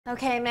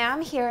Okay,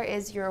 ma'am, here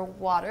is your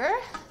water.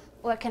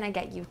 What can I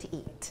get you to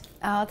eat?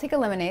 I'll take a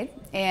lemonade,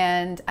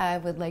 and I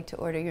would like to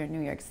order your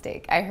New York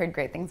steak. I heard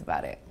great things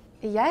about it.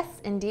 Yes,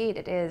 indeed,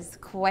 it is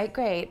quite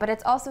great, but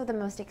it's also the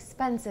most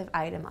expensive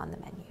item on the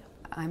menu.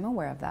 I'm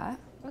aware of that.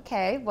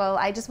 Okay, well,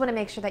 I just want to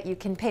make sure that you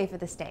can pay for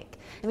the steak.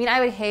 I mean,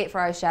 I would hate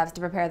for our chefs to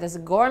prepare this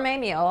gourmet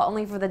meal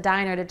only for the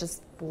diner to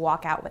just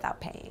walk out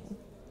without paying.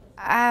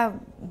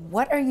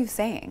 What are you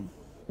saying?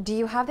 Do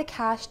you have the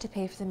cash to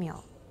pay for the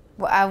meal?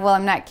 Well,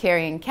 I'm not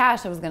carrying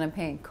cash. I was going to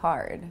pay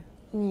card.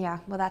 Yeah,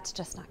 well, that's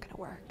just not going to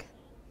work.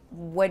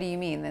 What do you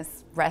mean?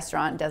 This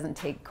restaurant doesn't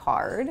take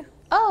card?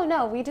 Oh,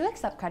 no, we do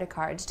accept credit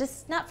cards,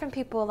 just not from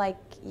people like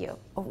you.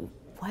 Oh,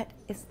 what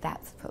is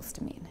that supposed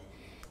to mean?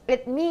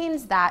 It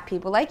means that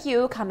people like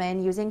you come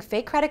in using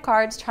fake credit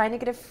cards trying to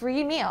get a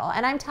free meal,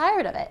 and I'm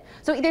tired of it.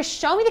 So either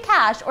show me the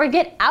cash or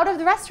get out of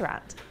the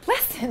restaurant.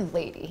 Listen,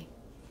 lady,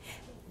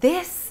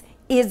 this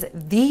is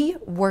the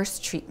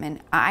worst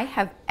treatment I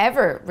have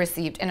ever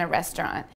received in a restaurant.